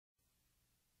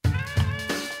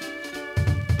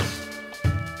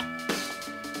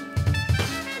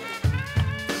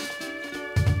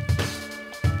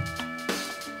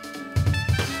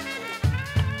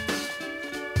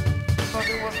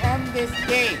this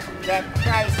day that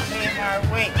Christ came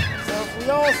our way. So if we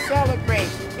all celebrate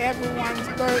everyone's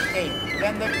birthday,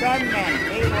 then the gunmen,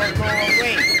 they will go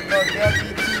away, because they'll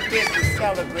be too busy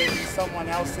celebrating someone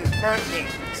else's birthday.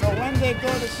 So when they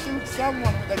go to shoot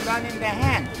someone with a gun in their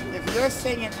hand, if you're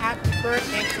singing happy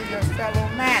birthday to your fellow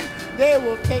man, they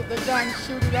will take the gun,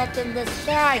 shoot it up in the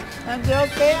sky, and they'll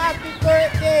say happy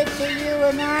birthday to you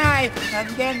and I. And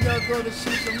then they'll go to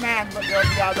shoot the man, but there'll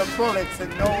be other bullets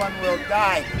and no one will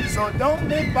die. So don't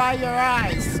live by your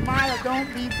eyes. Smile, don't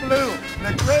be blue.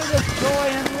 The greatest joy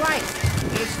in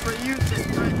life is for you to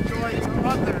spread joy to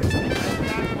others. And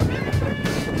that's what the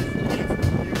greatest gift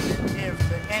you can give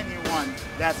to anyone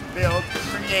that's built,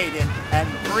 created, and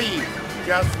breathed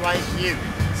just like you.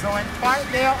 So in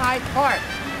Parkdale, Park,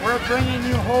 we're bringing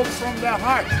you hope from the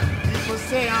heart. People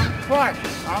say, I'm Clarke.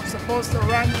 I'm supposed to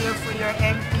run here for your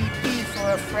MPP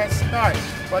for a fresh start.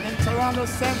 But in Toronto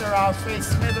Centre, I'll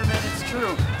face Smitherman, it's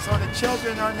true. So the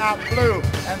children are not blue,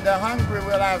 and the hungry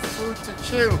will have food to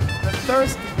chew. The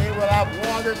thirsty, they will have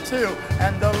water too.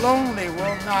 And the lonely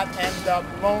will not end up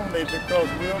lonely, because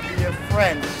we'll be a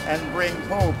friend and bring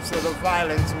hope so the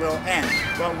violence will end.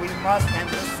 But we must end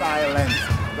the silence.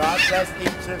 God bless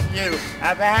each of you.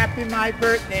 Have a happy my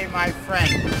birthday, my friend.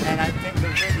 And I think the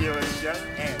video is just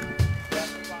ended.